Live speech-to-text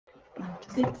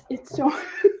It's so. We're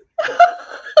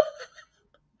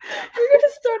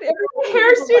gonna start every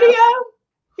Hair studio.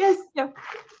 Yes. Yeah.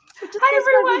 Hi,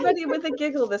 everyone. Everybody with a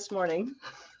giggle this morning.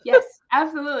 Yes,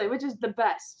 absolutely, which is the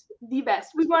best. The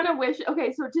best. We want to wish.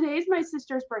 Okay, so today is my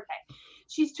sister's birthday.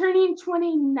 She's turning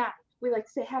 29. We like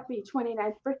to say happy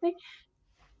 29th birthday.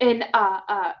 And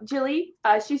Jilly,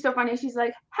 she's so funny. She's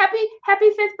like, happy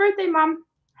 5th birthday, Mom.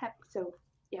 So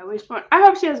yeah, we just want. I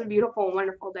hope she has a beautiful and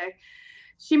wonderful day.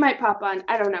 She might pop on.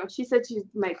 I don't know. She said she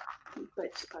might, but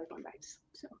she's probably going back to sleep.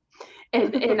 So,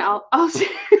 and I'll share.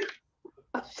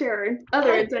 I'll share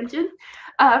other intentions.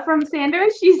 From Sandra,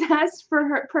 she's asked for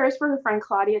her prayers for her friend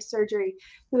Claudia's surgery,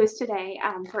 who is today,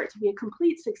 for it to be a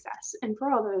complete success. And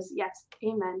for all those, yes,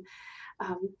 amen.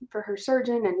 For her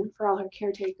surgeon and for all her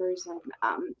caretakers, and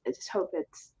I just hope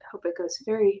it goes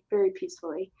very, very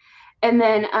peacefully. And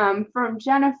then from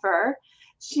Jennifer,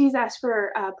 she's asked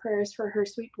for prayers for her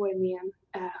sweet boy Liam,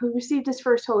 who received his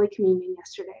first Holy Communion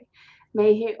yesterday.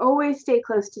 May he always stay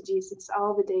close to Jesus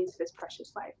all the days of his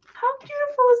precious life. How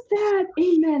beautiful is that?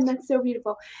 Amen. That's so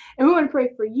beautiful. And we want to pray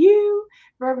for you,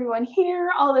 for everyone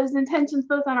here, all those intentions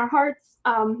both on our hearts,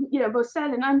 both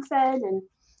said and unsaid. And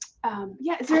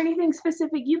is there anything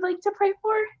specific you'd like to pray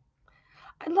for?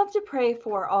 I'd love to pray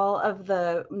for all of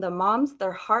the moms,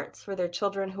 their hearts for their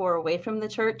children who are away from the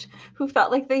church, who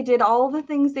felt like they did all the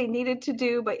things they needed to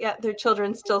do, but yet their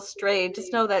children still strayed.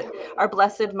 Just know that our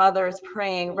Blessed Mother is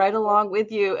praying right along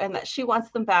with you, and that she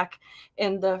wants them back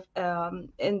in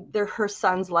her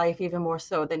son's life even more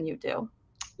so than you do.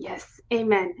 Yes,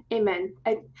 amen, amen.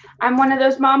 I'm one of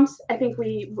those moms. I think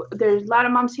there's a lot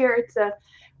of moms here.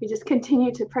 We just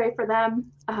continue to pray for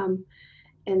them.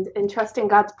 And trust in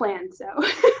God's plan. So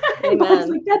Amen.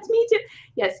 like, that's me too.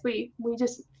 Yes, we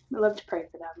just love to pray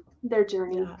for them, their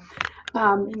journey.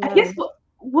 Yeah. I guess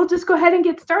we'll just go ahead and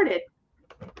get started.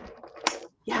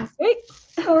 Yeah. Great.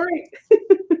 All right.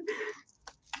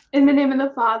 In the name of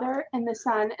the Father, and the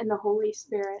Son, and the Holy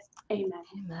Spirit. Amen.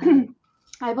 Amen.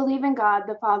 I believe in God,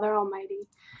 the Father Almighty,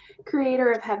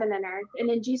 creator of heaven and earth, and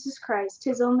in Jesus Christ,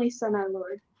 his only Son, our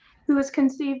Lord, who was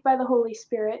conceived by the Holy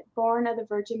Spirit, born of the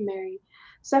Virgin Mary,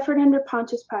 suffered under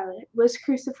Pontius Pilate, was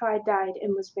crucified, died,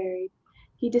 and was buried.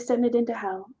 He descended into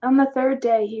hell. On the third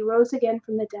day he rose again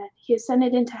from the dead. He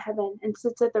ascended into heaven, and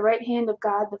sits at the right hand of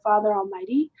God the Father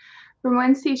Almighty, from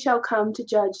whence he shall come to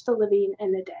judge the living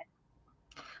and the dead.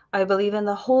 I believe in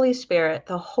the Holy Spirit,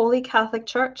 the Holy Catholic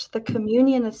Church, the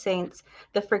communion of saints,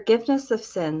 the forgiveness of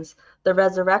sins, the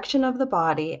resurrection of the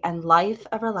body, and life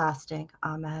everlasting.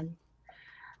 Amen.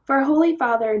 For our Holy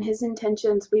Father and his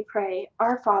intentions we pray.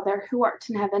 Our Father, who art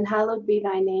in heaven, hallowed be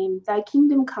thy name. Thy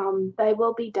kingdom come, thy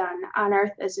will be done, on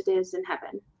earth as it is in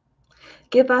heaven.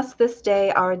 Give us this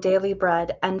day our daily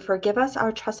bread, and forgive us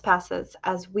our trespasses,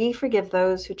 as we forgive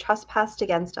those who trespass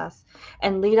against us.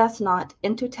 And lead us not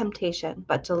into temptation,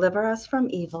 but deliver us from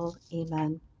evil.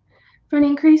 Amen. For an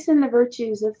increase in the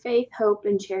virtues of faith, hope,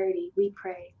 and charity, we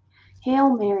pray.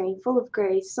 Hail Mary, full of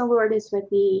grace, the Lord is with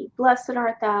thee. Blessed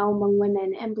art thou among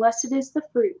women, and blessed is the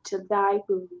fruit of thy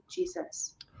womb,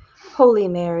 Jesus. Holy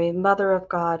Mary, Mother of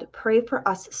God, pray for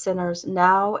us sinners,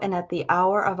 now and at the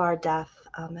hour of our death.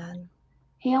 Amen.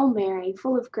 Hail Mary,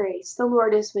 full of grace, the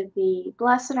Lord is with thee.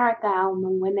 Blessed art thou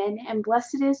among women, and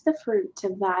blessed is the fruit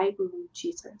of thy womb,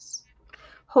 Jesus.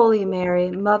 Holy Mary,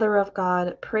 Mother of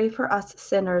God, pray for us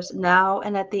sinners, now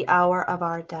and at the hour of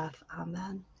our death.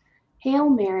 Amen. Hail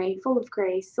Mary, full of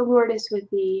grace, the Lord is with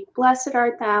thee. Blessed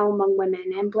art thou among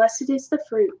women, and blessed is the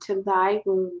fruit of thy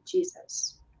womb,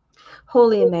 Jesus.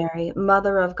 Holy Mary,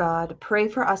 Mother of God, pray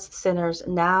for us sinners,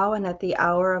 now and at the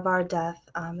hour of our death.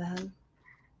 Amen.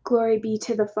 Glory be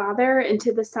to the Father, and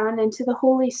to the Son, and to the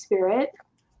Holy Spirit.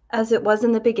 As it was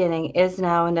in the beginning, is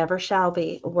now, and ever shall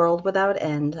be, world without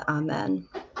end. Amen.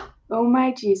 O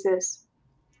my Jesus,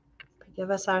 forgive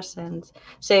us our sins,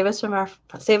 save us from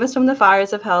the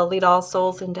fires of hell, lead all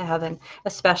souls into heaven,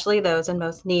 especially those in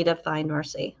most need of thine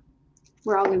mercy.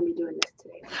 We're all going to be doing this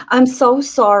today. I'm so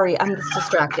sorry. I'm just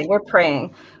distracting. We're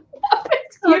praying.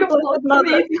 It's beautiful. It's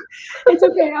amazing. It's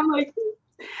okay. I'm like,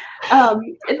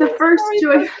 the first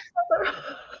joy.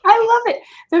 I love it.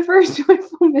 The first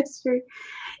joyful mystery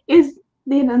is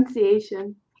the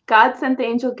Annunciation. God sent the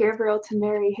angel Gabriel to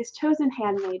Mary, his chosen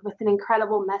handmaid, with an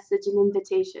incredible message and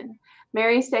invitation.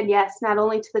 Mary said yes, not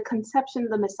only to the conception of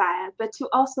the Messiah, but to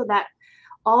also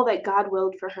all that God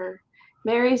willed for her.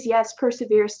 Mary's yes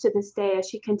perseveres to this day as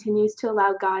she continues to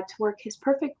allow God to work his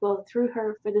perfect will through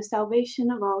her for the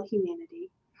salvation of all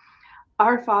humanity.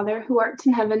 Our Father, who art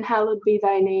in heaven, hallowed be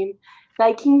thy name.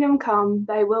 Thy kingdom come,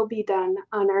 thy will be done,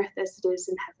 on earth as it is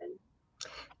in heaven.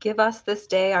 Give us this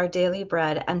day our daily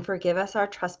bread, and forgive us our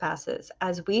trespasses,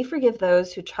 as we forgive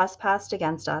those who trespass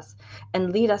against us.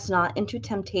 And lead us not into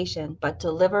temptation, but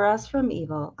deliver us from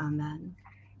evil. Amen.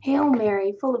 Hail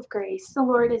Mary, full of grace, the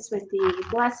Lord is with thee.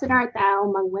 Blessed art thou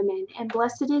among women, and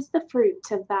blessed is the fruit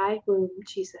of thy womb,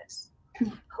 Jesus.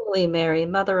 Holy Mary,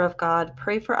 Mother of God,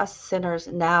 pray for us sinners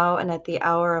now and at the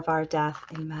hour of our death.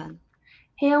 Amen.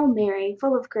 Hail Mary,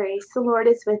 full of grace, the Lord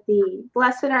is with thee.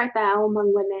 Blessed art thou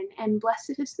among women, and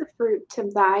blessed is the fruit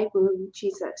of thy womb,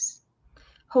 Jesus.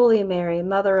 Holy Mary,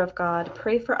 Mother of God,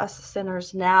 pray for us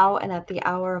sinners now and at the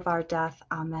hour of our death.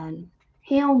 Amen.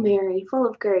 Hail Mary, full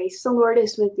of grace, the Lord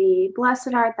is with thee.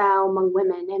 Blessed art thou among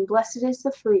women, and blessed is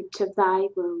the fruit of thy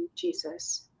womb,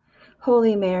 Jesus.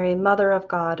 Holy Mary, Mother of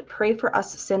God, pray for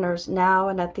us sinners now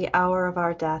and at the hour of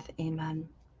our death. Amen.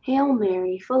 Hail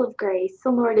Mary, full of grace, the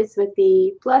Lord is with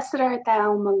thee. Blessed art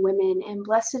thou among women, and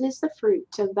blessed is the fruit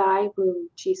of thy womb,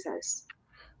 Jesus.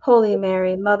 Holy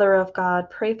Mary, Mother of God,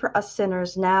 pray for us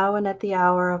sinners now and at the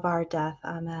hour of our death.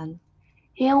 Amen.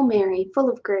 Hail Mary,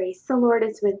 full of grace, the Lord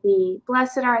is with thee.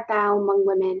 Blessed art thou among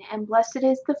women, and blessed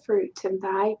is the fruit of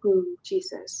thy womb,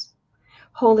 Jesus.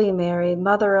 Holy Mary,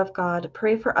 Mother of God,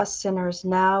 pray for us sinners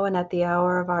now and at the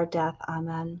hour of our death.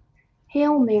 Amen.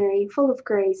 Hail Mary, full of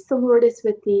grace, the Lord is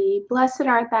with thee. Blessed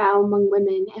art thou among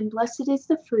women, and blessed is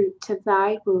the fruit of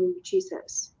thy womb,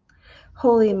 Jesus.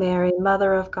 Holy Mary,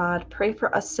 Mother of God, pray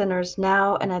for us sinners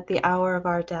now and at the hour of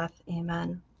our death.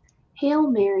 Amen. Hail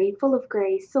Mary, full of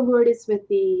grace, the Lord is with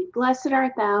thee. Blessed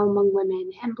art thou among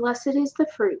women, and blessed is the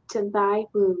fruit of thy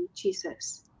womb,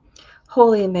 Jesus.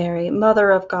 Holy Mary,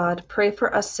 Mother of God, pray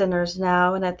for us sinners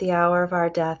now and at the hour of our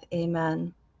death.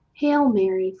 Amen. Hail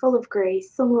Mary, full of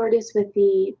grace, the Lord is with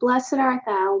thee. Blessed art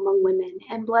thou among women,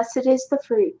 and blessed is the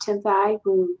fruit of thy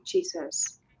womb,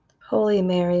 Jesus. Holy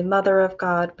Mary, Mother of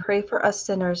God, pray for us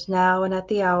sinners now and at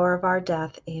the hour of our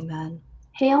death. Amen.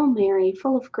 Hail Mary,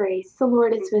 full of grace, the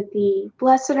Lord is with thee.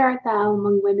 Blessed art thou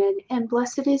among women, and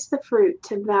blessed is the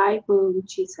fruit of thy womb,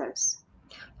 Jesus.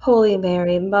 Holy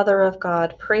Mary, Mother of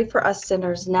God, pray for us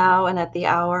sinners now and at the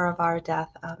hour of our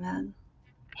death. Amen.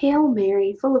 Hail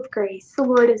Mary, full of grace, the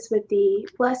Lord is with thee.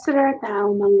 Blessed art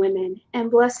thou among women,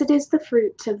 and blessed is the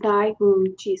fruit of thy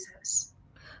womb, Jesus.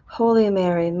 Holy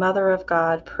Mary, Mother of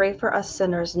God, pray for us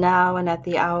sinners now and at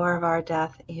the hour of our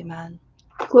death. Amen.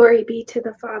 Glory be to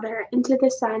the Father, and to the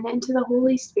Son, and to the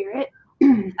Holy Spirit.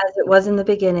 As it was in the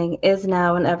beginning, is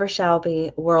now, and ever shall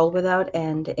be, world without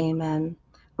end. Amen.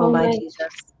 O my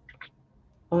Jesus,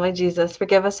 O my Jesus,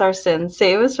 forgive us our sins,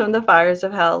 save us from the fires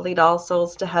of hell, lead all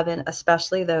souls to heaven,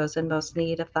 especially those in most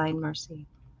need of thine mercy.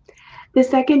 The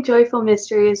second joyful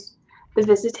mystery is the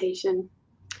Visitation.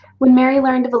 When Mary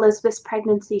learned of Elizabeth's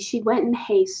pregnancy, she went in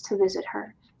haste to visit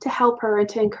her, to help her and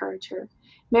to encourage her.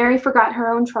 Mary forgot her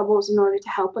own troubles in order to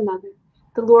help another.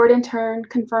 The Lord in turn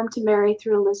confirmed to Mary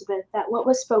through Elizabeth that what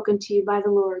was spoken to you by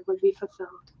the Lord would be fulfilled.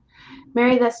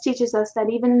 Mary thus teaches us that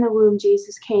even in the womb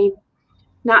Jesus came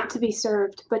not to be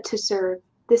served, but to serve.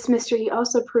 This mystery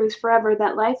also proves forever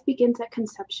that life begins at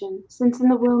conception, since in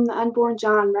the womb the unborn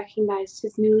John recognized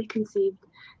his newly conceived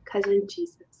cousin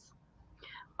Jesus.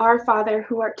 Our Father,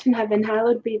 who art in heaven,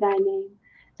 hallowed be thy name.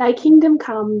 Thy kingdom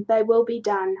come, thy will be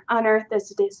done, on earth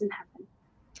as it is in heaven.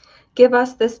 Give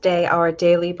us this day our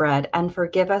daily bread, and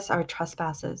forgive us our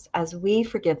trespasses, as we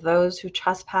forgive those who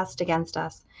trespass against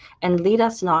us. And lead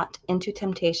us not into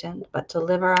temptation, but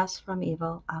deliver us from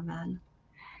evil. Amen.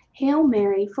 Hail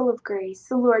Mary, full of grace,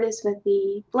 the Lord is with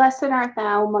thee. Blessed art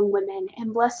thou among women,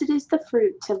 and blessed is the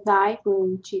fruit of thy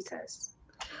womb, Jesus.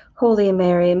 Holy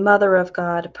Mary, Mother of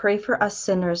God, pray for us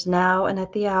sinners now and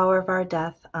at the hour of our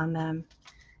death. Amen.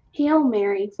 Hail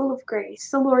Mary, full of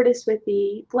grace, the Lord is with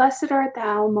thee. Blessed art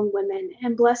thou among women,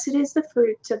 and blessed is the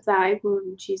fruit of thy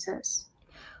womb, Jesus.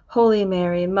 Holy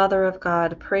Mary, Mother of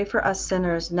God, pray for us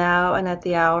sinners now and at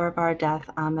the hour of our death.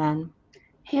 Amen.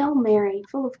 Hail Mary,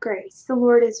 full of grace, the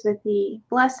Lord is with thee.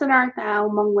 Blessed art thou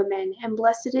among women, and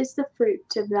blessed is the fruit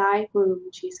of thy womb,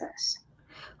 Jesus.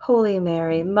 Holy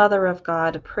Mary, Mother of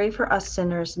God, pray for us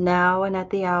sinners now and at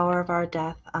the hour of our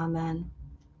death. Amen.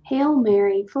 Hail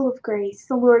Mary, full of grace,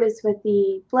 the Lord is with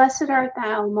thee. Blessed art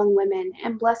thou among women,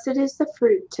 and blessed is the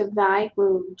fruit of thy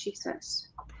womb, Jesus.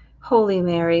 Holy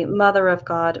Mary, Mother of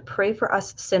God, pray for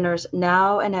us sinners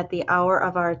now and at the hour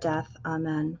of our death.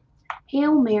 Amen.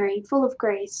 Hail Mary, full of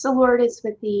grace, the Lord is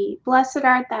with thee. Blessed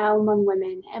art thou among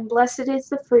women, and blessed is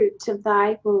the fruit of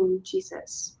thy womb,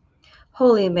 Jesus.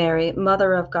 Holy Mary,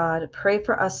 Mother of God, pray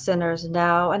for us sinners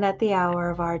now and at the hour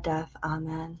of our death.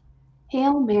 Amen.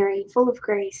 Hail Mary, full of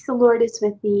grace, the Lord is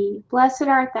with thee. Blessed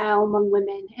art thou among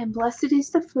women, and blessed is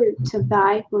the fruit of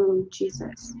thy womb,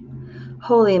 Jesus.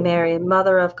 Holy Mary,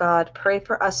 Mother of God, pray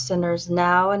for us sinners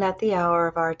now and at the hour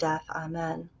of our death.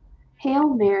 Amen.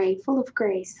 Hail Mary, full of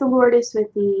grace, the Lord is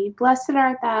with thee. Blessed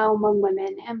art thou among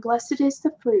women, and blessed is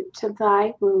the fruit of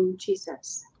thy womb,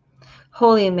 Jesus.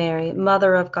 Holy Mary,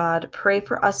 Mother of God, pray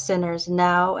for us sinners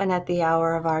now and at the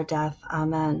hour of our death.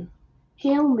 Amen.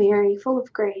 Hail Mary, full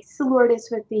of grace, the Lord is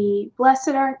with thee. Blessed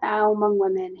art thou among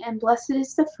women, and blessed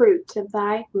is the fruit of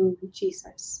thy womb,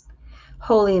 Jesus.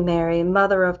 Holy Mary,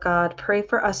 Mother of God, pray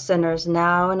for us sinners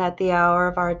now and at the hour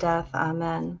of our death.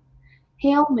 Amen.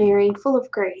 Hail Mary, full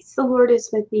of grace, the Lord is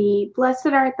with thee. Blessed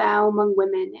art thou among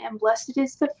women, and blessed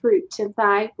is the fruit of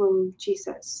thy womb,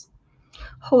 Jesus.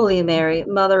 Holy Mary,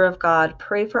 Mother of God,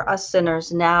 pray for us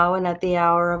sinners now and at the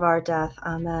hour of our death.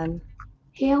 Amen.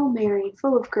 Hail Mary,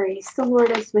 full of grace, the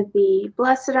Lord is with thee.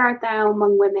 Blessed art thou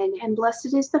among women, and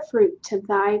blessed is the fruit of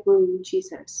thy womb,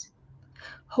 Jesus.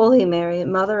 Holy Mary,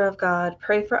 Mother of God,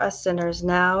 pray for us sinners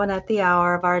now and at the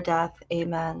hour of our death.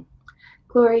 Amen.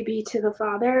 Glory be to the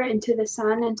Father, and to the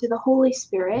Son, and to the Holy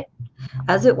Spirit.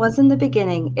 As it was in the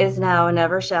beginning, is now, and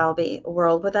ever shall be,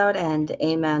 world without end.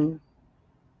 Amen.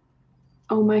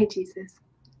 O my Jesus.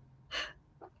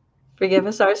 Forgive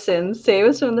us our sins, save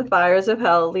us from the fires of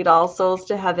hell, lead all souls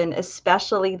to heaven,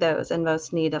 especially those in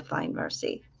most need of thine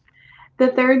mercy. The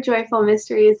third joyful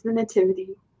mystery is the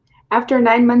Nativity. After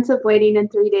 9 months of waiting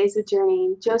and 3 days of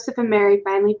journeying, Joseph and Mary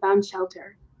finally found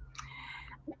shelter.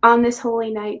 On this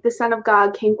holy night, the Son of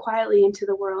God came quietly into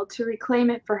the world to reclaim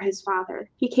it for his Father.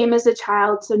 He came as a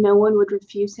child so no one would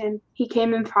refuse him. He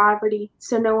came in poverty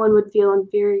so no one would feel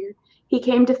inferior. He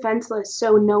came defenseless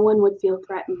so no one would feel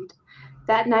threatened.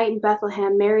 That night in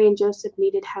Bethlehem, Mary and Joseph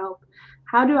needed help.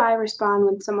 How do I respond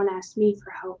when someone asks me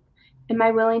for help? Am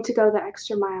I willing to go the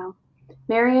extra mile?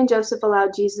 Mary and Joseph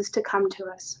allowed Jesus to come to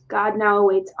us. God now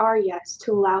awaits our yes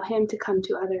to allow him to come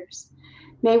to others.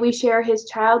 May we share his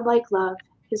childlike love,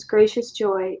 his gracious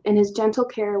joy, and his gentle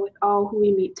care with all who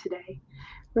we meet today.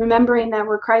 Remembering that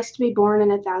were Christ to be born in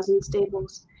 1,000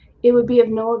 stables, it would be of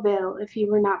no avail if he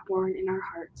were not born in our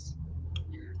hearts.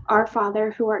 Our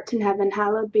Father, who art in heaven,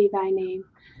 hallowed be thy name.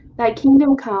 Thy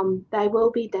kingdom come, thy will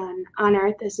be done, on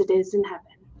earth as it is in heaven.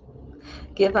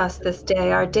 Give us this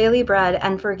day our daily bread,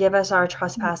 and forgive us our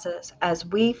trespasses, as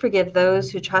we forgive those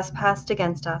who trespass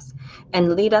against us.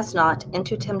 And lead us not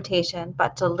into temptation,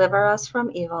 but deliver us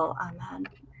from evil. Amen.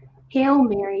 Hail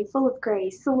Mary, full of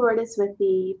grace, the Lord is with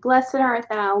thee. Blessed art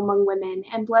thou among women,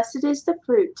 and blessed is the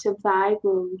fruit of thy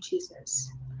womb, Jesus.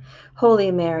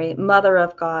 Holy Mary, Mother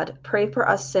of God, pray for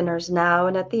us sinners now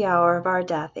and at the hour of our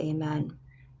death. Amen.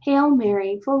 Hail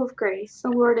Mary, full of grace, the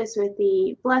Lord is with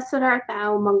thee. Blessed art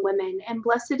thou among women, and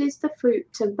blessed is the fruit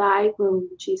of thy womb,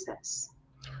 Jesus.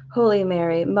 Holy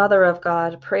Mary, Mother of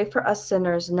God, pray for us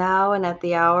sinners now and at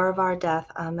the hour of our death.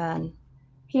 Amen.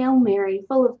 Hail Mary,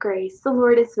 full of grace, the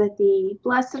Lord is with thee.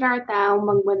 Blessed art thou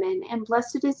among women, and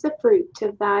blessed is the fruit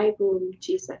of thy womb,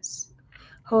 Jesus.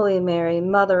 Holy Mary,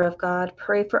 Mother of God,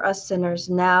 pray for us sinners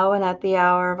now and at the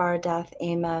hour of our death.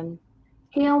 Amen.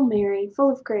 Hail Mary,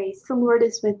 full of grace, the Lord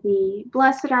is with thee.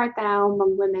 Blessed art thou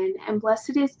among women, and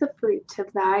blessed is the fruit of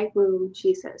thy womb,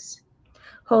 Jesus.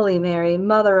 Holy Mary,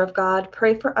 Mother of God,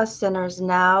 pray for us sinners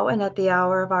now and at the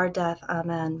hour of our death.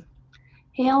 Amen.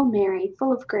 Hail Mary,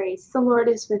 full of grace, the Lord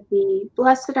is with thee.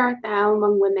 Blessed art thou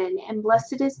among women, and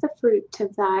blessed is the fruit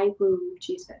of thy womb,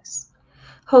 Jesus.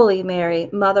 Holy Mary,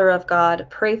 Mother of God,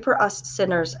 pray for us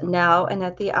sinners now and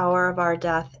at the hour of our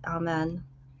death. Amen.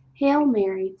 Hail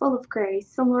Mary, full of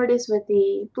grace, the Lord is with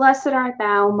thee. Blessed art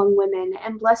thou among women,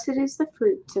 and blessed is the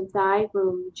fruit of thy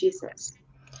womb, Jesus.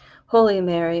 Holy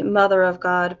Mary, Mother of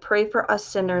God, pray for us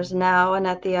sinners now and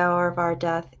at the hour of our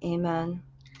death. Amen.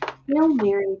 Hail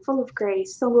Mary, full of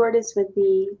grace, the Lord is with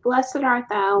thee. Blessed art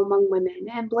thou among women,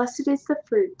 and blessed is the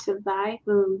fruit of thy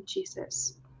womb,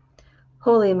 Jesus.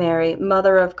 Holy Mary,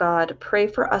 Mother of God, pray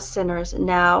for us sinners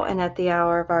now and at the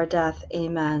hour of our death.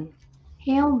 Amen.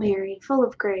 Hail Mary, full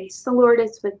of grace, the Lord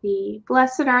is with thee.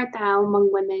 Blessed art thou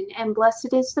among women, and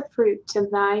blessed is the fruit of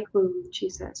thy womb,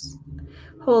 Jesus.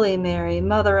 Holy Mary,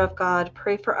 Mother of God,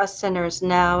 pray for us sinners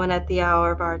now and at the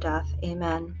hour of our death.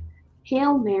 Amen.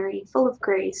 Hail Mary, full of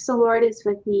grace, the Lord is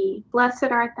with thee.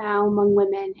 Blessed art thou among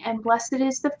women, and blessed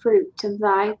is the fruit of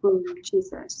thy womb,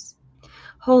 Jesus.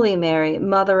 Holy Mary,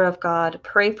 Mother of God,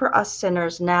 pray for us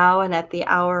sinners now and at the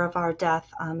hour of our death.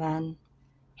 Amen.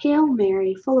 Hail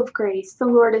Mary, full of grace, the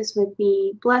Lord is with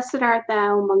thee. Blessed art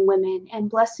thou among women, and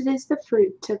blessed is the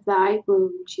fruit of thy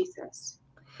womb, Jesus.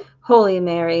 Holy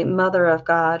Mary, Mother of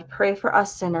God, pray for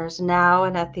us sinners now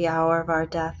and at the hour of our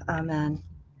death. Amen.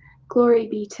 Glory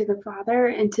be to the Father,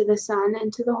 and to the Son,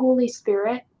 and to the Holy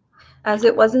Spirit. As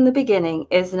it was in the beginning,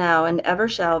 is now, and ever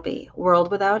shall be, world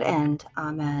without end.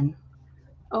 Amen.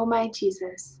 O my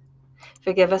Jesus,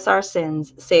 forgive us our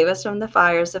sins, save us from the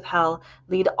fires of hell,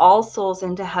 lead all souls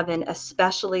into heaven,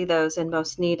 especially those in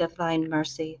most need of thine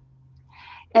mercy.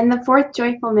 and the fourth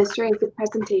joyful mystery is the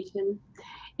presentation.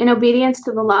 In obedience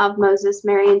to the law of Moses,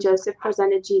 Mary and Joseph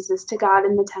presented Jesus to God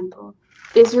in the temple.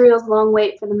 Israel's long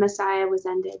wait for the Messiah was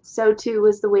ended. So too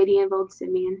was the waiting of old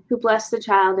Simeon, who blessed the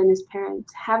child and his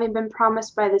parents, having been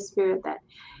promised by the Spirit that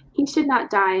he should not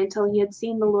die until he had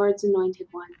seen the Lord's anointed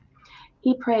one.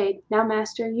 He prayed, Now,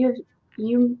 Master,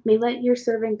 you may let your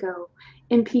servant go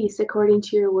in peace according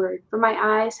to your word, for my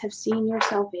eyes have seen your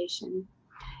salvation.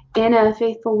 Anna, a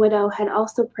faithful widow, had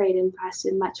also prayed and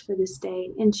fasted much for this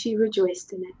day, and she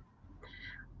rejoiced in it.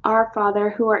 Our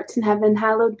Father, who art in heaven,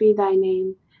 hallowed be thy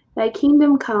name. Thy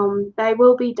kingdom come, thy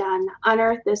will be done, on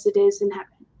earth as it is in heaven.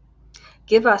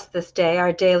 Give us this day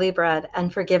our daily bread,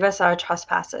 and forgive us our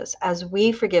trespasses, as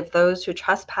we forgive those who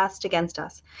trespass against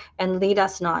us. And lead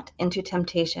us not into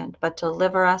temptation, but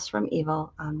deliver us from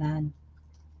evil. Amen.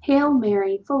 Hail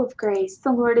Mary, full of grace,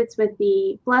 the Lord is with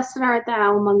thee. Blessed art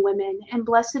thou among women, and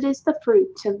blessed is the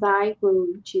fruit of thy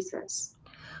womb, Jesus.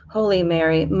 Holy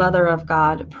Mary, Mother of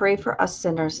God, pray for us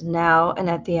sinners now and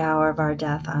at the hour of our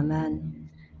death. Amen.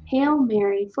 Hail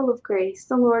Mary, full of grace,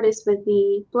 the Lord is with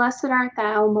thee. Blessed art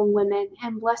thou among women,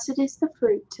 and blessed is the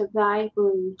fruit of thy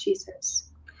womb,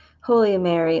 Jesus. Holy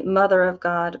Mary, Mother of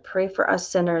God, pray for us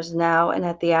sinners now and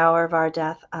at the hour of our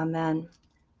death. Amen.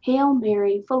 Hail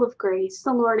Mary, full of grace,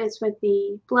 the Lord is with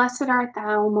thee. Blessed art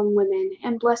thou among women,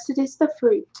 and blessed is the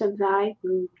fruit of thy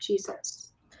womb,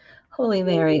 Jesus. Holy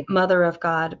Mary, Mother of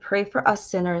God, pray for us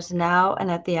sinners now and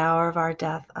at the hour of our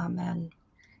death. Amen.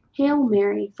 Hail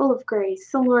Mary, full of grace,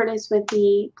 the Lord is with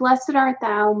thee. Blessed art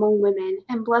thou among women,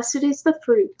 and blessed is the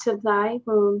fruit of thy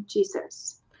womb,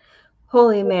 Jesus.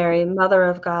 Holy Mary, Mother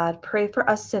of God, pray for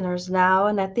us sinners now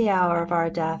and at the hour of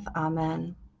our death.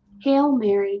 Amen. Hail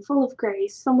Mary, full of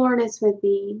grace, the Lord is with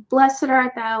thee. Blessed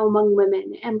art thou among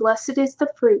women, and blessed is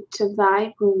the fruit of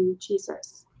thy womb,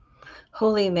 Jesus.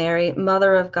 Holy Mary,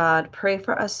 Mother of God, pray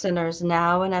for us sinners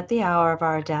now and at the hour of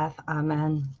our death.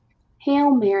 Amen.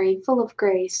 Hail Mary, full of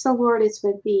grace, the Lord is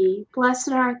with thee.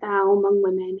 Blessed art thou among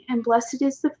women, and blessed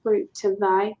is the fruit of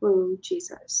thy womb,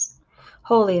 Jesus.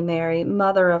 Holy Mary,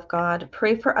 Mother of God,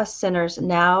 pray for us sinners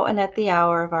now and at the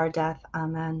hour of our death.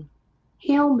 Amen.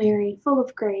 Hail Mary, full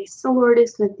of grace, the Lord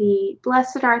is with thee.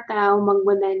 Blessed art thou among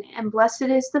women, and blessed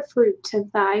is the fruit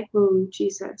of thy womb,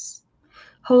 Jesus.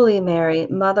 Holy Mary,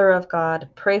 Mother of God,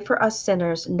 pray for us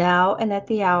sinners now and at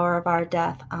the hour of our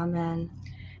death. Amen.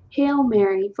 Hail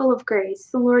Mary, full of grace,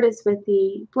 the Lord is with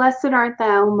thee. Blessed art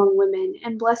thou among women,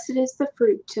 and blessed is the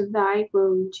fruit of thy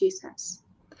womb, Jesus.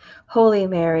 Holy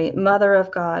Mary, Mother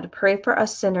of God, pray for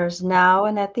us sinners now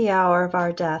and at the hour of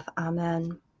our death.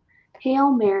 Amen.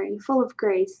 Hail Mary, full of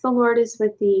grace, the Lord is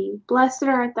with thee. Blessed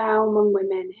art thou among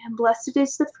women, and blessed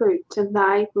is the fruit of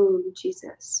thy womb,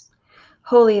 Jesus.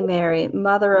 Holy Mary,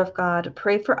 Mother of God,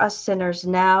 pray for us sinners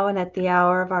now and at the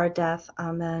hour of our death.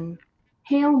 Amen.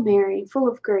 Hail Mary, full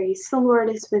of grace, the Lord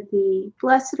is with thee.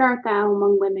 Blessed art thou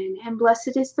among women, and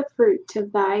blessed is the fruit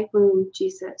of thy womb,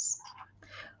 Jesus.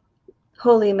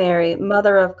 Holy Mary,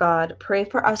 Mother of God, pray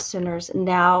for us sinners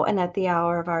now and at the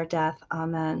hour of our death.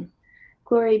 Amen.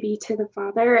 Glory be to the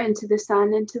Father, and to the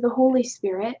Son, and to the Holy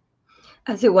Spirit.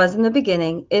 As it was in the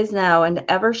beginning, is now, and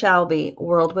ever shall be,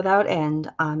 world without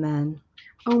end. Amen.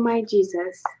 O my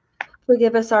Jesus,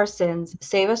 forgive us our sins,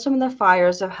 save us from the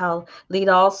fires of hell, lead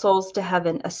all souls to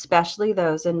heaven, especially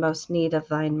those in most need of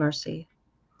thine mercy.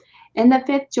 and the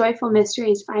fifth joyful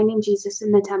mystery is finding Jesus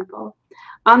in the temple.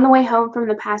 On the way home from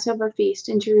the Passover feast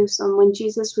in Jerusalem, when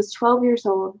Jesus was 12 years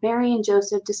old, Mary and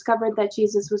Joseph discovered that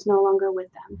Jesus was no longer with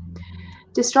them.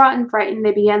 Distraught and frightened,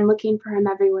 they began looking for him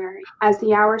everywhere. As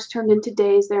the hours turned into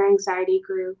days, their anxiety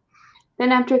grew.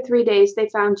 Then, after 3 days, they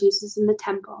found Jesus in the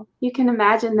temple. You can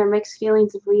imagine their mixed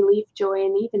feelings of relief, joy,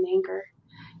 and even anger.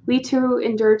 We too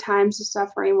endure times of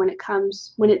suffering when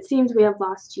it seems we have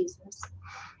lost Jesus.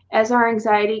 As our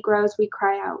anxiety grows, we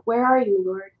cry out, Where are you,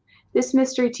 Lord? This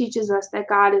mystery teaches us that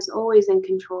God is always in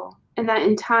control, and that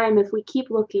in time, if we keep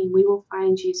looking, we will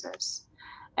find Jesus.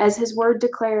 As his word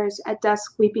declares, at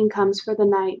dusk weeping comes for the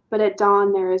night, but at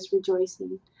dawn there is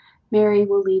rejoicing. Mary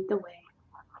will lead the way.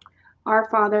 Our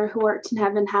Father, who art in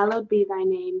heaven, hallowed be thy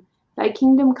name. Thy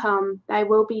kingdom come, thy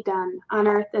will be done, on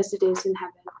earth as it is in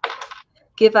heaven.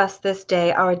 Give us this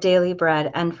day our daily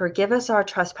bread, and forgive us our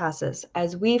trespasses,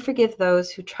 as we forgive those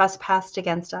who trespass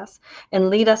against us. And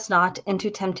lead us not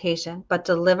into temptation, but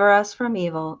deliver us from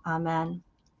evil. Amen.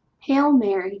 Hail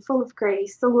Mary, full of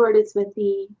grace, the Lord is with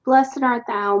thee. Blessed art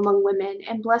thou among women,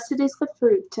 and blessed is the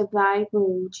fruit of thy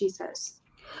womb, Jesus.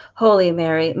 Holy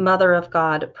Mary, Mother of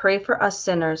God, pray for us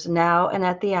sinners now and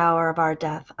at the hour of our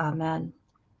death. Amen.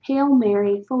 Hail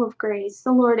Mary, full of grace,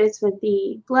 the Lord is with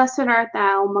thee. Blessed art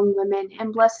thou among women,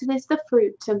 and blessed is the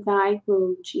fruit of thy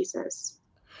womb, Jesus.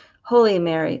 Holy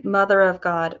Mary, Mother of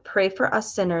God, pray for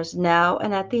us sinners now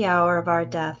and at the hour of our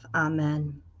death.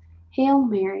 Amen. Hail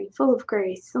Mary, full of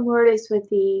grace, the Lord is with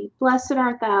thee. Blessed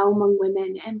art thou among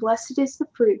women, and blessed is the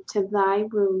fruit of thy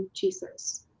womb,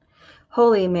 Jesus.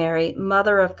 Holy Mary,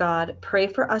 Mother of God, pray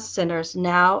for us sinners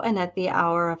now and at the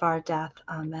hour of our death.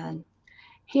 Amen.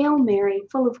 Hail Mary,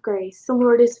 full of grace, the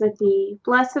Lord is with thee.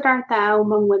 Blessed art thou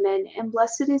among women, and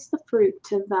blessed is the fruit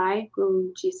of thy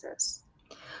womb, Jesus.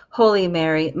 Holy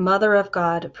Mary, Mother of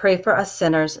God, pray for us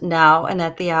sinners now and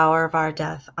at the hour of our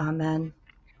death. Amen.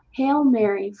 Hail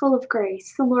Mary, full of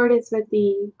grace, the Lord is with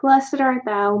thee. Blessed art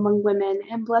thou among women,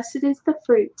 and blessed is the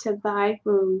fruit of thy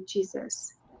womb,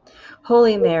 Jesus.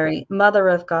 Holy Mary, Mother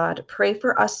of God, pray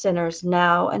for us sinners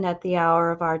now and at the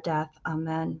hour of our death.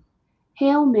 Amen.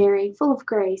 Hail Mary, full of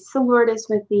grace, the Lord is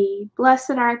with thee.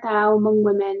 Blessed art thou among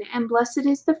women, and blessed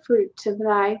is the fruit of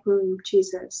thy womb,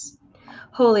 Jesus.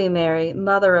 Holy Mary,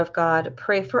 Mother of God,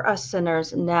 pray for us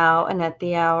sinners now and at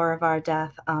the hour of our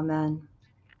death. Amen.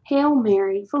 Hail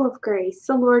Mary, full of grace,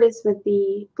 the Lord is with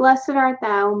thee. Blessed art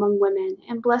thou among women,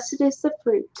 and blessed is the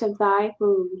fruit of thy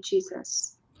womb,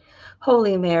 Jesus.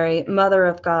 Holy Mary, Mother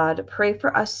of God, pray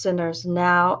for us sinners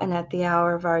now and at the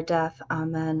hour of our death.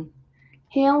 Amen.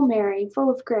 Hail Mary, full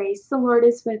of grace, the Lord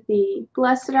is with thee.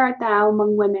 Blessed art thou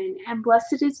among women, and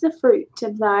blessed is the fruit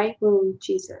of thy womb,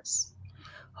 Jesus.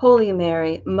 Holy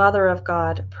Mary, Mother of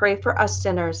God, pray for us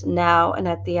sinners now and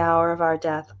at the hour of our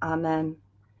death. Amen.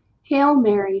 Hail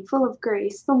Mary, full of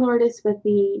grace, the Lord is with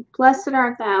thee. Blessed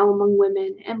art thou among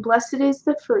women, and blessed is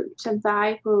the fruit of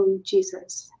thy womb,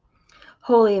 Jesus.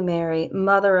 Holy Mary,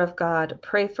 Mother of God,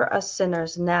 pray for us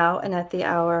sinners now and at the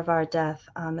hour of our death.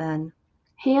 Amen.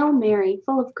 Hail Mary,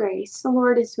 full of grace, the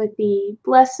Lord is with thee.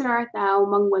 Blessed art thou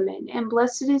among women, and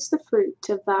blessed is the fruit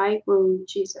of thy womb,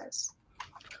 Jesus.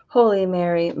 Holy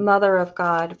Mary, Mother of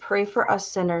God, pray for us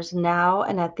sinners now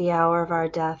and at the hour of our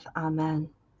death. Amen.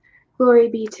 Glory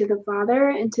be to the Father,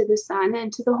 and to the Son,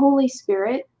 and to the Holy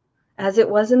Spirit. As it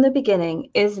was in the beginning,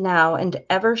 is now, and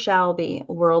ever shall be,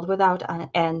 world without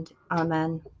end.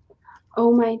 Amen.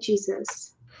 O my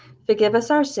Jesus. Forgive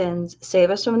us our sins, save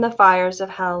us from the fires of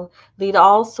hell, lead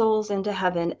all souls into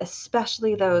heaven,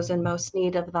 especially those in most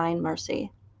need of thine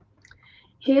mercy.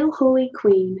 Hail, Holy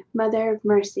Queen, Mother of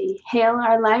Mercy. Hail,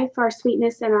 our life, our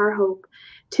sweetness, and our hope.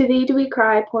 To thee do we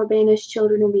cry, poor banished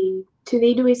children of Eve. To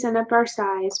thee do we send up our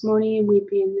sighs, mourning and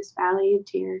weeping in this valley of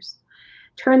tears.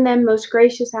 Turn then, most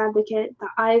gracious Advocate, the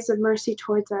eyes of mercy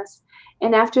towards us,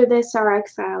 and after this our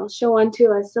exile, show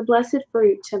unto us the blessed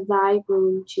fruit of thy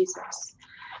womb, Jesus.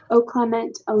 O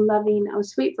clement, O loving, O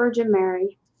sweet Virgin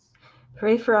Mary,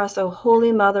 Pray for us, O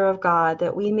Holy Mother of God,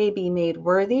 that we may be made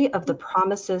worthy of the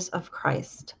promises of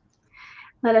Christ.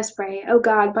 let us pray. O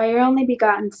God, by your only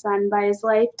begotten Son, by his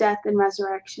life, death, and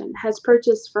resurrection, has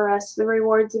purchased for us the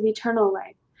rewards of eternal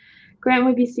life. Grant,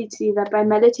 we beseech thee, that by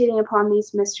meditating upon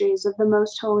these mysteries of the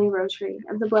most holy Rosary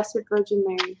of the Blessed Virgin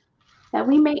Mary, that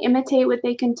we may imitate what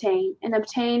they contain and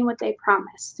obtain what they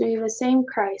promise, through the same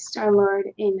Christ our Lord.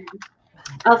 Amen.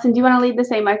 Allison, do you want to lead the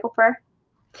St. Michael prayer?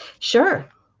 Sure.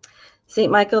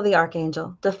 Saint Michael the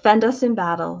Archangel, defend us in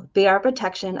battle, be our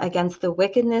protection against the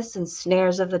wickedness and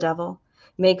snares of the devil.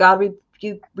 May God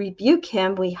rebuke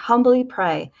him, we humbly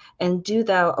pray, and do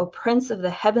thou, O Prince of the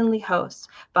heavenly host,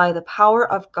 by the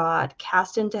power of God,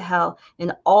 cast into hell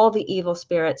in all the evil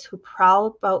spirits who prowl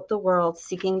about the world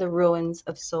seeking the ruins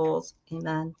of souls.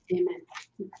 Amen. Amen.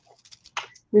 In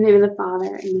the name of the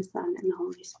Father, and the Son, and the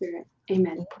Holy Spirit.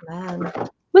 Amen. Amen.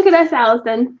 Look at us,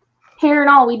 Allison. Hair and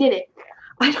all, we did it.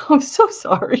 I know, I'm so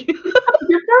sorry.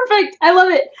 You're perfect. I love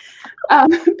it.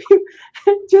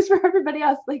 Just for everybody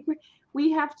else, like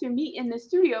we have to meet in the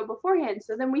studio beforehand,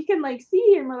 so then we can like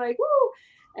see, and we're like,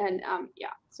 woo, and yeah.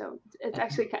 So it's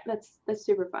actually that's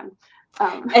super fun.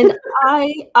 And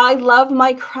I love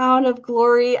my crown of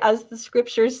glory, as the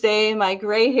scriptures say, my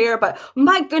gray hair, but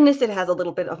my goodness, it has a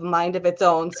little bit of mind of its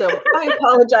own. So I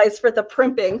apologize for the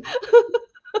primping.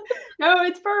 No,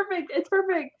 it's perfect. It's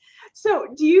perfect. So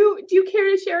do you care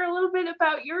to share a little bit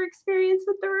about your experience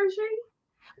with the Rosary?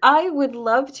 I would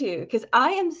love to, because I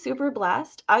am super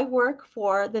blessed. I work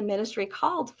for the ministry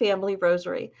called Family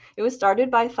Rosary. It was started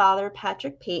by Father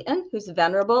Patrick Peyton, who's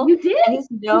venerable, You did? and he's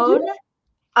You do? known.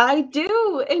 I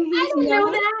do, and I he's didn't know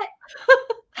known. that.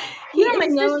 He You know, is my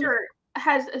known. sister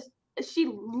has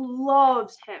she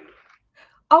loves him.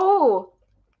 Oh,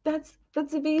 that's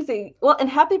amazing. Well, and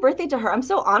happy birthday to her. I'm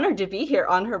so honored to be here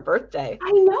on her birthday.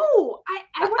 I know. I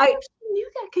wonder I if she knew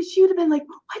that, because she would have been like,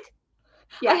 what? I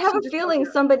Yeah, have she a just loves feeling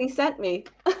her. somebody sent me.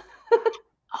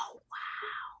 Oh,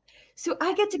 So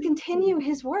I get to continue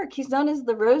his work. He's known as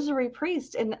the Rosary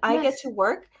priest, and I get yes. to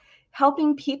work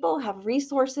helping people have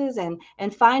resources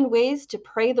and find ways to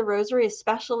pray the Rosary,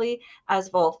 especially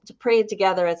as well to pray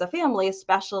together as a family,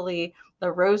 especially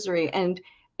the Rosary. And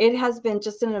it has been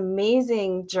just an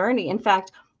amazing journey. In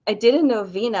fact, I did a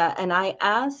novena, and I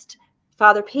asked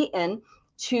Father Peyton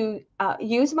to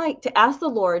to ask the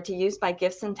Lord to use my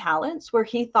gifts and talents where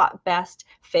he thought best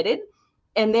fitted.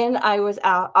 And then I was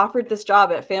offered this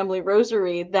job at Family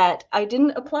Rosary that I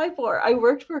didn't apply for. I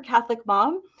worked for a Catholic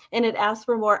mom, and it asked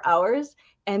for more hours.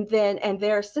 And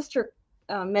their sister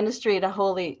ministry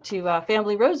to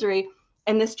Family Rosary,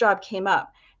 and this job came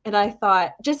up. And I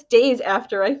thought, just days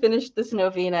after I finished this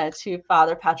novena to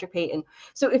Father Patrick Peyton.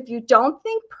 So if you don't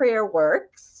think prayer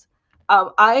works,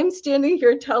 I'm standing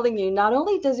here telling you, not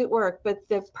only does it work, but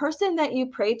the person that you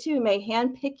pray to may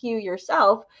handpick you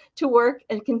yourself to work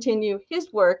and continue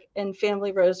his work in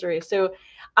Family Rosary. So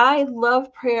I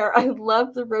love prayer. I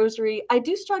love the Rosary. I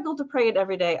do struggle to pray it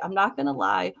every day. I'm not going to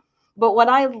lie. But what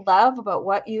I love about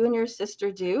what you and your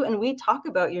sister do, and we talk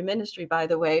about your ministry, by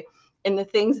the way, and the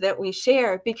things that we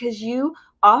share, because you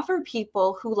offer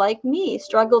people who, like me,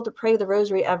 struggle to pray the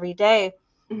Rosary every day,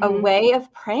 a Mm-hmm. way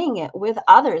of praying it with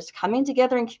others, coming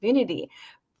together in community,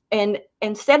 and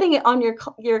setting it on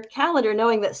your calendar,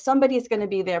 knowing that somebody is going to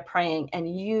be there praying. And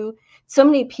so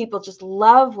many people just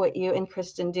love what you and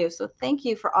Kristin do. So thank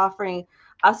you for offering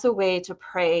us a way to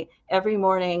pray every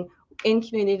morning in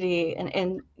community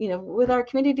and with our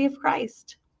community of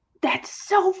Christ. That's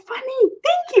so funny.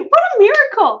 Thank you. What a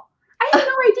miracle. I had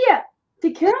no idea.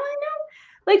 Did Caroline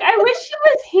know? Like, I wish she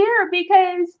was here,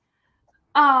 because,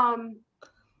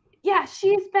 yeah,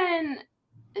 she's been,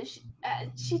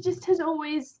 she just has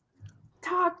always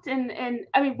talked, and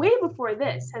I mean, way before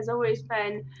this, has always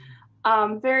been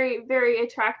very, very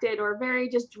attracted, or very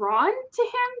just drawn to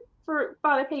him, for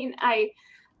Father Peyton.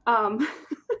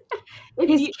 If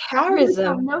His you don't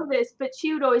charism. know this, but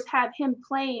she would always have him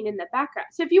playing in the background.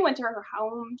 So if you went to her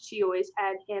home, she always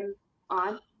had him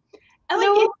on. And like,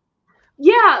 No,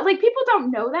 yeah, like, people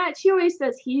don't know that. She always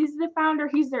says he's the founder,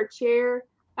 he's their chair.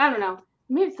 I don't know.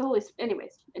 Maybe it's the Holy Spirit.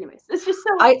 Anyways, it's just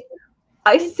so.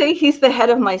 I say he's the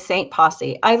head of my saint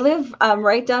posse. I live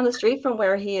right down the street from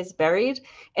where he is buried,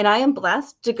 and I am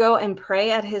blessed to go and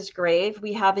pray at his grave.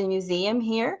 We have a museum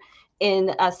here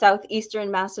in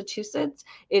southeastern Massachusetts.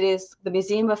 It is the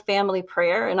Museum of Family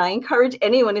Prayer, and I encourage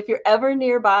anyone, if you're ever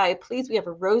nearby, please, we have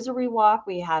a rosary walk.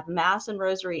 We have Mass and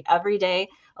Rosary every day,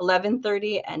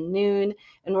 11:30 and noon,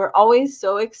 and we're always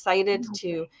so excited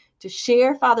to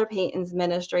share Father Peyton's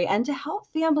ministry and to help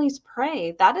families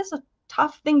pray. That is a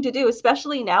tough thing to do,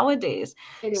 especially nowadays.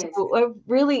 It So is. I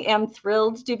really am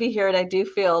thrilled to be here, and I do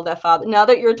feel that Father, now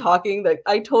that you're talking, that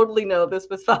I totally know this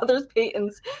was Father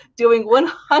Peyton's doing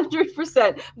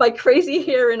 100%, my crazy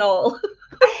hair and all.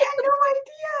 I had no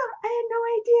idea. I had no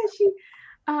idea.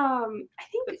 I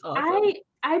think It's awesome.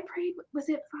 I prayed. Was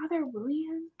it Father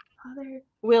William? Father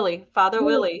Willie.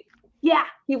 Willie. Yeah.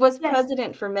 He was Yes.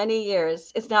 president for many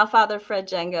years. It's now Father Fred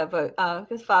Jenga, but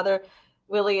his father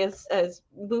Willie has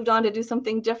moved on to do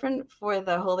something different for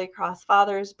the Holy Cross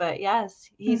Fathers. But yes,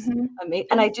 he's Mm-hmm. amazing,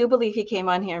 and I do believe he came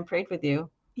on here and prayed with you.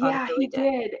 Father Yeah, Willie he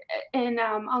did. did. And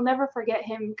I'll never forget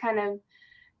him kind of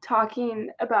talking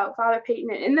about Father Peyton,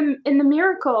 and the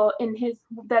miracle in his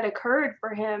that occurred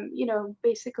for him.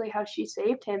 Basically how she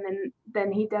saved him, and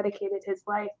then he dedicated his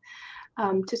life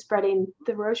to spreading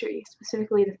the Rosary,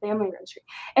 specifically the Family Rosary.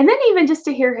 And then even just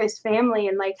to hear his family,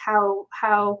 and like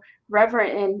how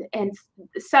reverent and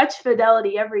such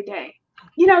fidelity every day.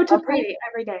 To pray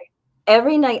every day.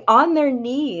 Every night on their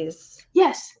knees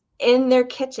Yes. in their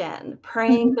kitchen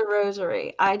praying Mhm. the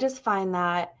rosary. I just find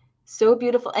that so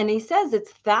beautiful. And he says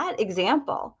it's that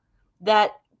example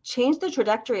that changed the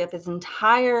trajectory of his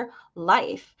entire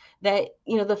life. That,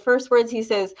 the first words he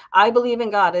says, I believe in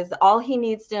God, is all he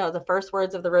needs to know. The first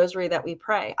words of the rosary that we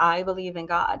pray, I believe in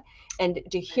God. And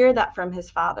to hear that from his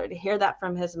father, to hear that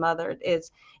from his mother,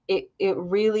 it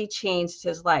really changed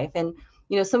his life. And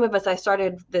some of us, I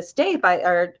started this day by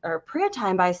our prayer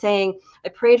time by saying, I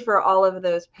prayed for all of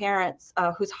those parents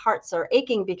whose hearts are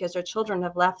aching because their children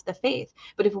have left the faith.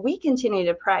 But if we continue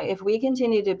to pray, if we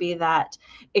continue to be that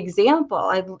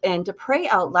example, and to pray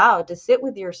out loud, to sit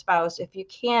with your spouse if you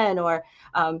can, or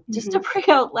just to Mhm. pray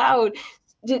out loud,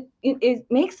 it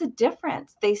makes a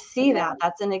difference. They see that.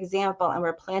 That's an example. And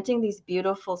we're planting these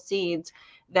beautiful seeds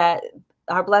that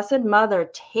our Blessed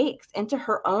Mother takes into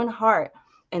her own heart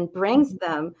and brings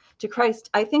them to Christ.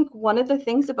 I think one of the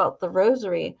things about the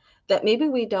Rosary that maybe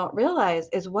we don't realize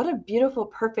is what a beautiful,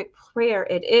 perfect prayer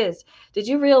it is. Did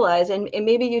you realize, and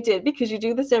maybe you did because you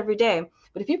do this every day,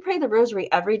 but if you pray the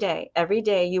Rosary every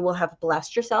day you will have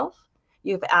blessed yourself.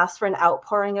 You've asked for an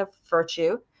outpouring of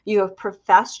virtue. You have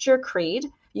professed your creed.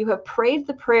 You have prayed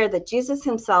the prayer that Jesus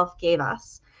himself gave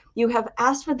us. You have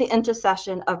asked for the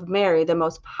intercession of Mary, the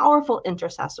most powerful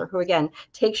intercessor, who again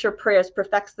takes your prayers,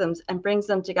 perfects them, and brings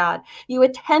them to God. You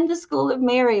attend the School of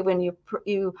Mary when you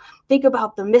think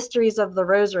about the mysteries of the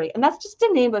Rosary. And that's just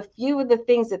to name a few of the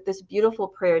things that this beautiful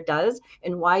prayer does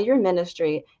and why your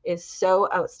ministry is so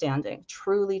outstanding.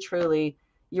 Truly, truly,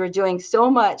 you're doing so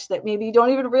much that maybe you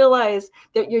don't even realize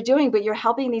that you're doing, but you're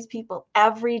helping these people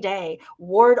every day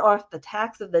ward off the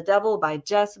attacks of the devil by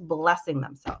just blessing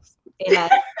themselves. Amen.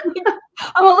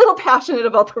 I'm a little passionate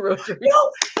about the Rosary.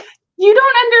 No, you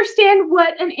don't understand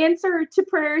what an answer to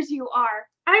prayers you are.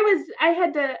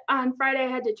 On Friday, I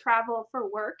had to travel for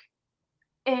work,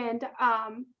 and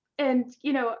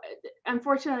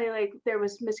unfortunately, like, there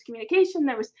was miscommunication,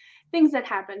 there was things that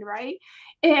happened, right?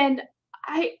 And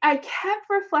I kept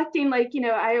reflecting, like,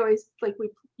 I always, like,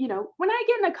 when I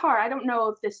get in a car, I don't know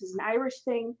if this is an Irish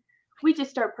thing, we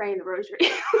just start praying the Rosary.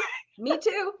 Me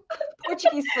too.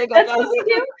 Portuguese thing, I That's guess. what we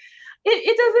do.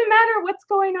 It doesn't matter what's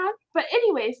going on. But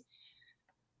anyways,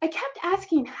 I kept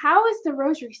asking, how is the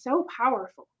Rosary so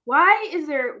powerful? Why do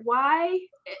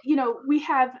we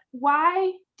have,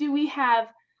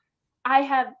 I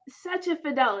have such a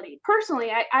fidelity.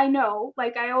 Personally, I know,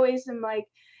 like, I always am like,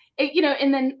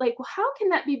 and then, like, well, how can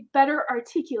that be better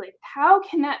articulated? How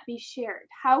can that be shared?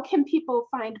 How can people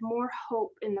find more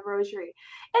hope in the Rosary?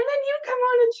 And then you come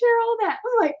on and share all that.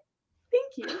 I'm like,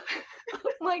 thank you.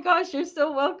 Oh my gosh, you're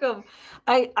so welcome.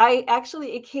 I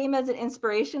actually, it came as an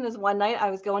inspiration as one night I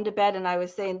was going to bed and I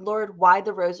was saying, Lord, why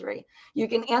the Rosary? You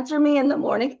can answer me in the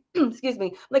morning. Excuse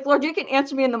me. Like, Lord, you can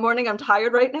answer me in the morning. I'm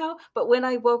tired right now. But when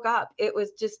I woke up, it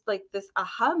was just like this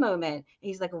aha moment.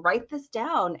 He's like, write this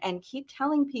down and keep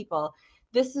telling people.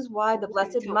 This is why the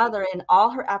Blessed Mother in all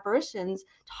her apparitions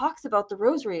talks about the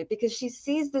Rosary, because she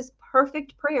sees this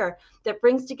perfect prayer that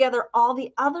brings together all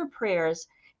the other prayers,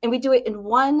 and we do it in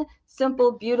one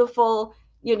simple, beautiful,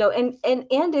 and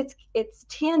it's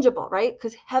tangible, right?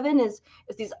 Because heaven is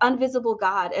this invisible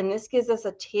God, and this gives us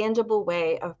a tangible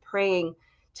way of praying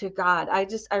to God. I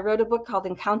wrote a book called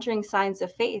Encountering Signs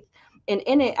of Faith, and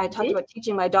in it I talked about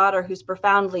teaching my daughter, who's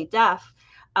profoundly deaf,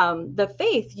 the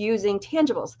faith using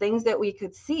tangibles, things that we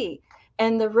could see.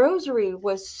 And the Rosary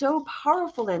was so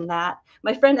powerful in that.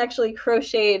 My friend actually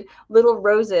crocheted little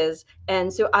roses,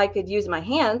 and so I could use my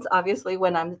hands, obviously,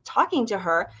 when I'm talking to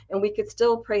her, and we could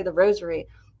still pray the Rosary.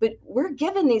 But we're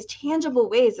given these tangible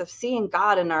ways of seeing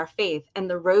God in our faith, and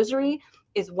the Rosary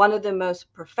is one of the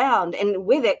most profound. And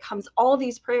with it comes all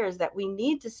these prayers that we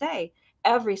need to say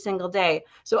every single day.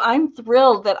 So I'm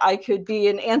thrilled that I could be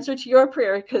an answer to your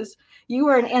prayer, because you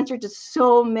are an answer to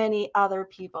so many other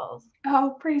people's.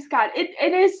 Oh, praise God.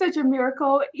 It is such a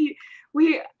miracle.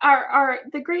 We are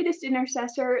the greatest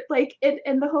intercessor, like,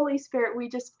 in the Holy Spirit. We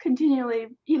just continually,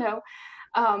 just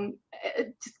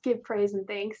give praise and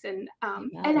thanks. And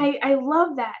I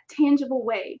love that tangible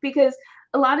way, because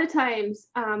a lot of times,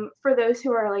 for those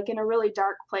who are, like, in a really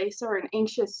dark place or an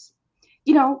anxious,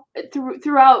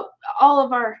 throughout all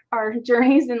of our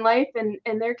journeys in life,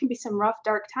 and there can be some rough,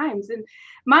 dark times. And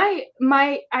I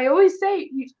always say,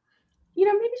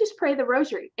 maybe just pray the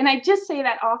Rosary. And I just say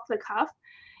that off the cuff.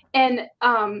 And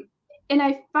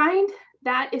I find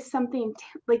that is something,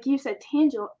 like you said,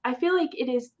 tangible. I feel like it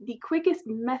is the quickest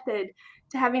method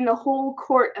to having the whole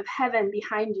court of heaven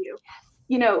behind you,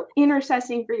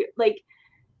 intercessing for you. Like,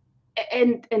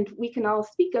 and we can all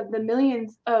speak of the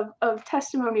millions of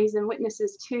testimonies and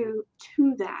witnesses to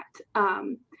that.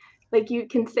 Like, you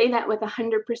can say that with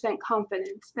 100%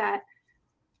 confidence that,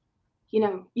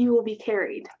 you will be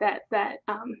carried, that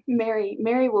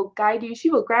Mary will guide you. She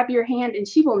will grab your hand, and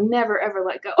she will never, ever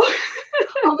let go.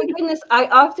 Oh my goodness. I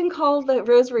often call the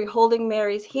Rosary holding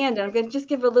Mary's hand. And I'm going to just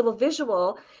give a little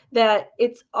visual that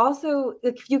it's also,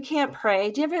 if you can't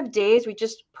pray, do you ever have days where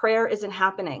just prayer isn't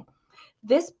happening?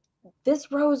 This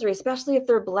Rosary, especially if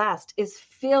they're blessed, is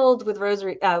filled with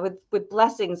Rosary, with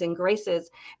blessings and graces.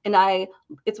 And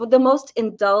it's the most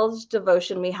indulged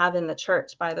devotion we have in the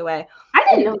church, by the way. I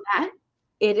didn't know that.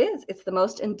 It is. It's the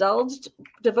most indulged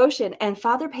devotion. And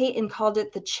Father Peyton called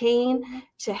it the chain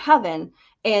to heaven.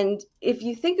 And if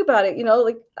you think about it,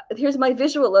 like here's my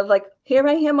visual of like, here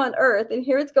I am on earth and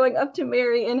here it's going up to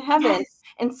Mary in heaven. Yes.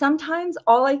 And sometimes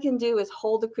all I can do is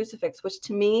hold the crucifix, which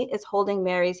to me is holding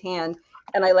Mary's hand.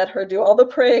 And I let her do all the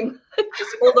praying.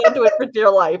 Just hold on to it for dear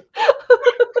life.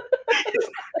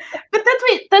 But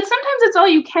that's sometimes it's all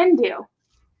you can do.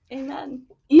 Amen.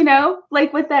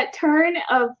 Like with that turn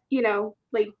of,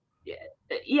 like,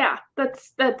 yeah,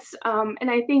 that's and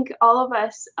I think all of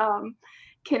us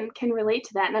can relate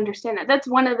to that and understand that. That's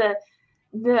one of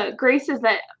the graces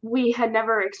that we had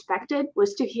never expected,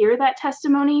 was to hear that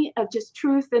testimony of just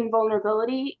truth and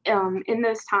vulnerability in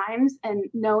those times, and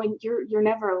knowing you're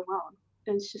never alone.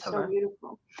 It's just so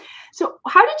beautiful. So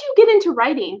how did you get into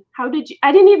writing? I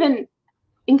didn't even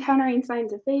encountering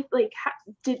signs of faith. Like,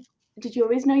 did you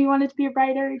always know you wanted to be a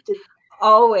writer?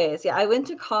 Always. Yeah. I went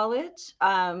to college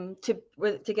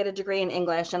to get a degree in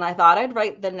English, and I thought I'd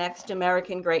write the next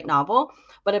American great novel,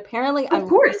 but apparently I'm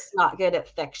really not good at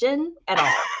fiction at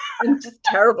all. I'm just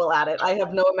terrible at it. I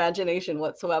have no imagination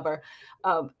whatsoever.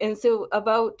 And so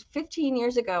about 15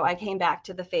 years ago, I came back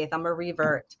to the faith. I'm a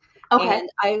revert. Okay. And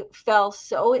I fell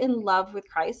so in love with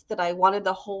Christ that I wanted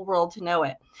the whole world to know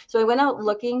it. So I went out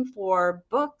looking for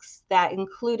books that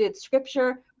included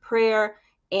scripture, prayer,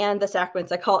 and the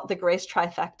sacraments. I call it the grace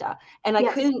trifecta. And I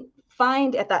couldn't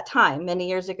find at that time, many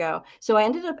years ago. So I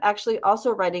ended up actually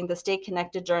also writing the Stay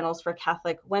Connected journals for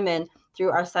Catholic women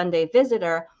through our Sunday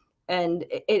Visitor. And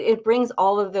it brings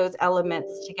all of those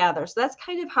elements together. So that's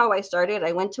kind of how I started.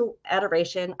 I went to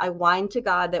adoration. I whined to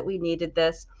God that we needed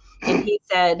this. And he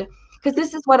said, because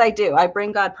this is what I do. I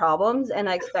bring God problems and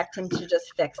I expect him to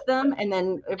just fix them. And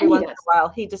then every once in a while,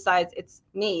 he decides it's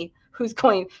me who's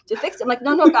going to fix it. I'm like,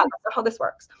 no, God, that's not how this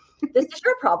works. This is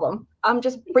your problem. I'm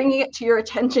just bringing it to your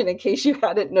attention in case you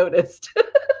hadn't noticed.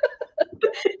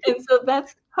 And so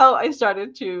that's how I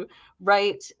started to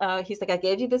write. He's like, I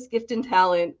gave you this gift and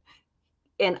talent.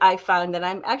 And I found that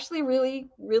I'm actually really,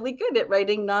 really good at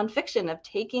writing nonfiction, of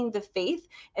taking the faith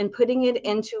and putting it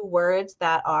into words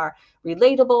that are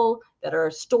relatable, that are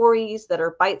stories, that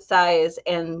are bite-sized,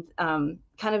 and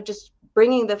kind of just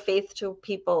bringing the faith to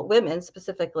people, women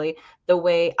specifically, the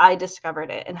way I discovered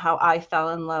it and how I fell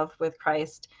in love with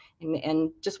Christ,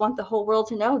 and just want the whole world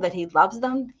to know that he loves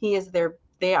them.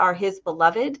 They are his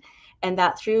beloved, and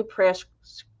that through prayer,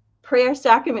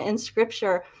 sacrament, and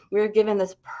scripture, we're given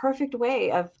this perfect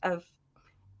way of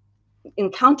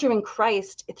encountering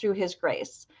Christ through his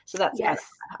grace. So that's kind of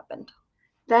what happened.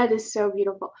 That is so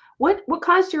beautiful. What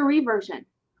caused your reversion?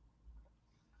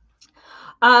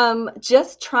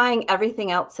 Just trying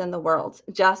everything else in the world,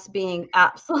 just being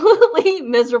absolutely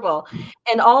miserable.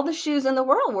 And all the shoes in the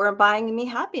world were buying me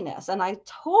happiness. And I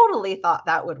totally thought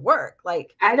that would work.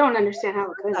 Like, I don't understand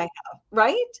how it could.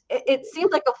 Right? It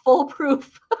seemed like a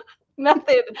foolproof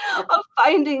method of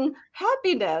finding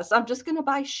happiness. I'm just going to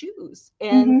buy shoes,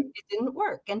 and it didn't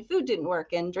work, and food didn't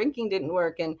work, and drinking didn't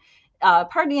work, and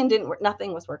partying didn't work.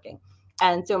 Nothing was working.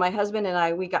 And so my husband and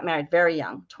I, we got married very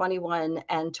young, 21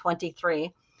 and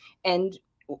 23. And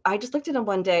I just looked at him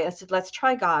one day and said, let's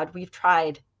try God. We've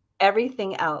tried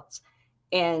everything else.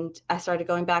 And I started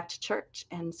going back to church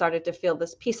and started to feel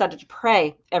this peace, started to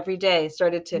pray every day,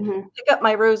 started to pick up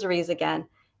my rosaries again.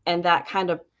 And that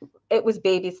it was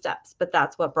baby steps, but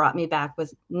that's what brought me back.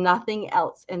 Was nothing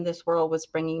else in this world was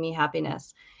bringing me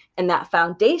happiness. And that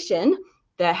foundation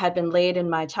that had been laid in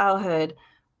my childhood,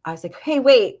 I was like, hey,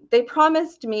 wait, they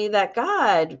promised me that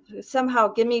God somehow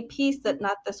give me peace that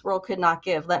this world could not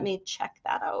give. Let me check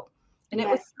that out. And it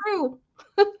was true.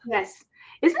 Yes.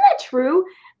 Isn't that true?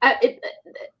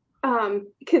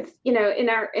 Because,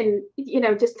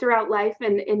 just throughout life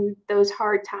and in those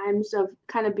hard times of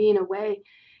kind of being away,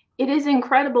 it is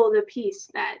incredible the peace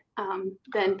that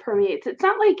then permeates. It's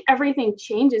not like everything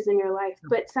changes in your life,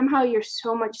 but somehow you're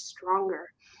so much stronger.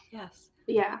 Yes.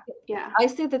 Yeah. I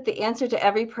say that the answer to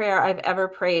every prayer I've ever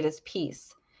prayed is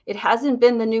peace. It hasn't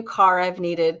been the new car I've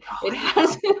needed. It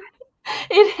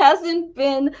hasn't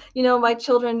been, my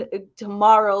children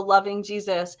tomorrow loving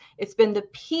Jesus. It's been the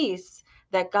peace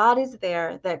that God is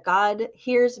there, that God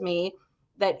hears me,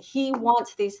 that he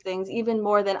wants these things even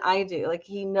more than I do. Like,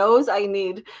 he knows I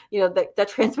need, the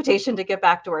transportation to get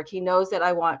back to work. He knows that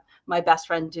I want my best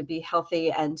friend to be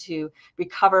healthy and to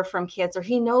recover from cancer.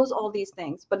 He knows all these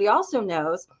things, but he also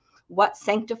knows what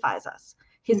sanctifies us.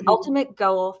 His ultimate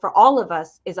goal for all of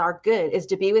us is our good, is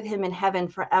to be with him in heaven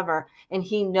forever. And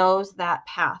he knows that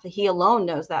path. He alone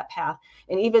knows that path.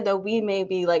 And even though we may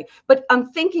be like, but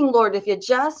I'm thinking, Lord, if you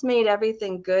just made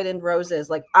everything good and roses,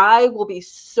 like I will be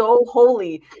so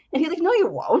holy. And he's like, no, you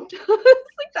won't. It's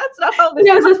like, that's not how this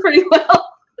He knows us pretty well.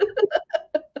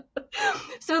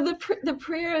 So the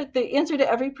prayer, the answer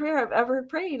to every prayer I've ever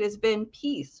prayed has been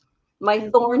peace.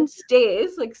 My thorn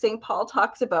stays, like St. Paul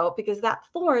talks about, because that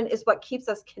thorn is what keeps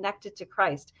us connected to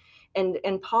Christ.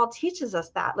 And Paul teaches us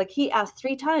that. Like he asked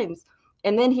 3 times,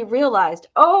 and then he realized,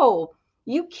 oh,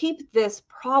 you keep this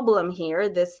problem here,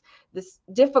 this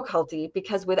difficulty,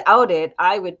 because without it,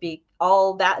 I would be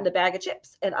all that in a bag of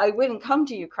chips, and I wouldn't come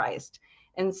to you, Christ.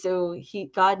 And so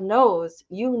God knows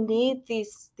you need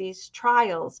these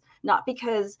trials, not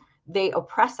because they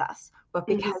oppress us, but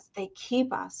because they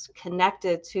keep us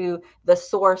connected to the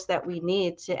source that we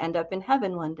need to end up in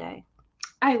heaven one day.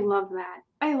 I love that.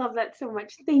 I love that so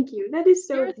much. Thank you. That is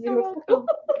so You're beautiful.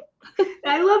 So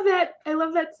I love that. I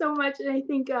love that so much. And I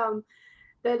think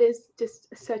that is just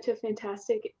such a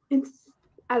fantastic,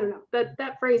 I don't know,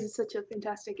 that phrase is such a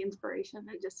fantastic inspiration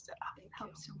and just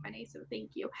helps so many. So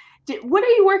thank you. What are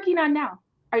you working on now?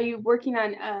 Are you working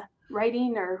on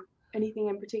writing or anything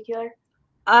in particular?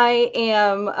 I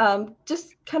am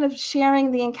just kind of sharing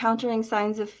the Encountering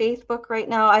Signs of Faith book right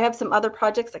now. I have some other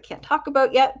projects I can't talk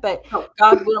about yet, but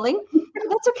God willing,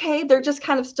 that's okay. They're just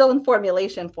kind of still in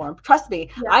formulation form. Trust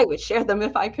me, I would share them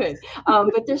if I could.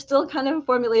 But they're still kind of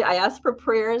formulated. I ask for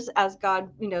prayers as God,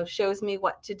 shows me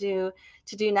what to do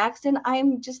next. And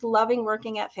I'm just loving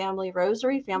working at Family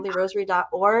Rosary,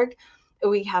 familyrosary.org.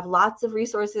 We have lots of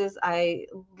resources. I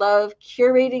love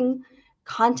curating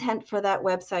content for that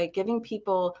website, giving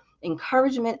people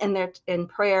encouragement in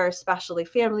prayer, especially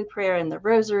family prayer and the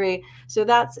rosary. So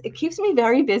it keeps me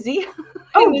very busy.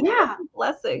 Oh yeah,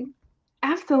 blessing.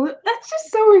 Absolutely, that's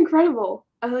just so incredible.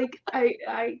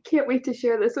 I can't wait to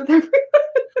share this with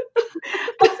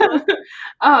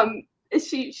everyone.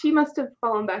 She must have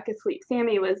fallen back asleep.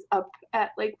 Sammy was up at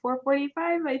like 4:45,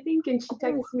 I think, and she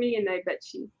texted me, and I bet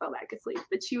she fell back asleep.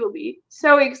 But she will be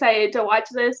so excited to watch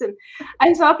this. And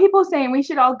I saw people saying we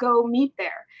should all go meet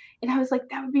there, and I was like,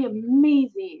 that would be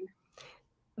amazing.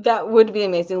 That would be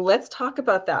amazing. Let's talk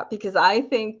about that, because I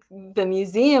think the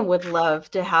museum would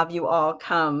love to have you all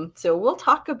come. So we'll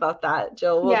talk about that,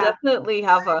 Jill. We'll definitely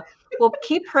we'll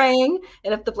keep praying.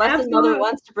 And if the Blessed Mother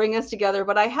wants to bring us together,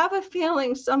 but I have a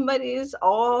feeling somebody's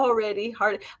already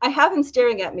hard. I have him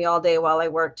staring at me all day while I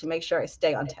work to make sure I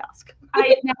stay on task.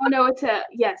 I now know it's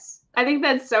yes. I think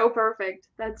that's so perfect.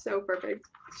 That's so perfect.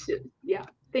 Yeah.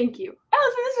 Thank you.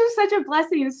 Allison, this was such a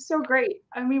blessing. It's so great.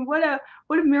 I mean, what a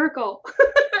miracle.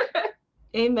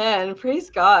 Amen. Praise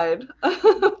God.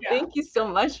 Thank you so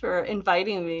much for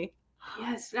inviting me.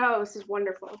 Yes. Oh, this is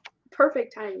wonderful.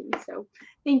 Perfect timing. So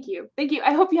thank you. Thank you.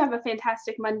 I hope you have a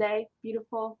fantastic Monday.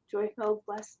 Beautiful, joy-filled,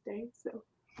 blessed day. So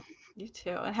you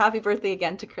too. And happy birthday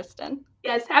again to Kristin.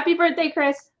 Yes. Happy birthday,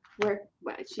 Chris. We'll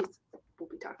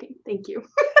be talking. Thank you.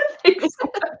 Thanks so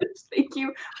much. Thank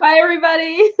you. Bye,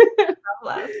 everybody. God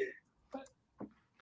bless.